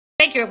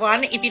Thank you,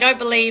 everyone. If you don't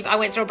believe I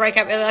went through a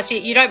breakup early last year,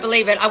 you don't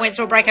believe it. I went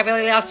through a breakup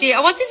early last year.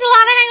 Oh, what's this,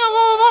 Alana? Hang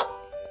on. What?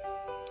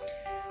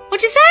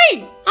 What'd you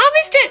say? I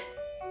missed it.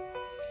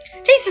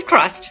 Jesus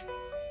Christ.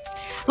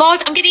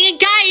 Loz, I'm getting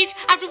engaged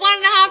after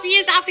 1.5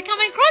 years after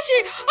coming across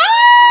you.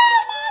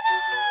 Oh, Alana!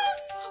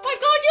 My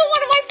God, you're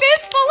one of my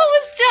first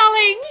followers,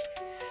 darling.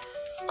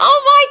 Oh,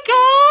 my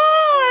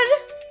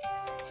God.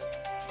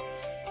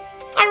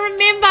 I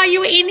remember you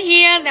were in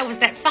here and there was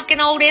that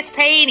fucking old SP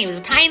and he was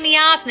a pain in the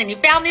ass and then you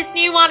found this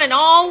new one and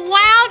oh,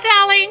 wow,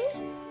 darling.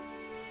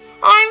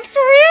 I'm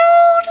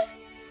thrilled.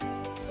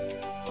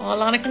 Oh,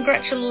 Alana,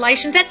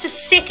 congratulations. That's the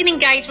second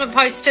engagement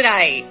post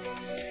today.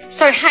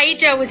 So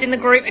Haja was in the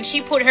group and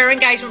she put her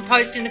engagement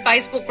post in the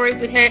Facebook group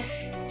with her.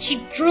 She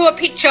drew a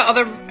picture of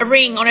a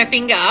ring on her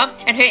finger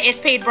and her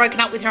SP had broken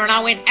up with her and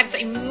I went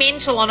absolutely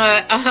mental on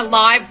her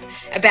live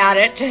about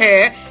it to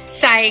her,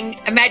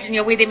 saying, imagine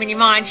you're with him in your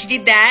mind. She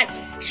did that.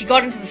 She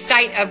got into the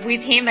state of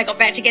with him. They got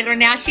back together and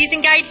now she's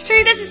engaged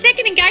too. That's the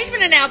second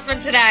engagement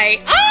announcement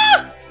today.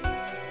 Oh!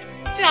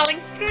 Darling,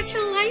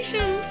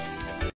 congratulations.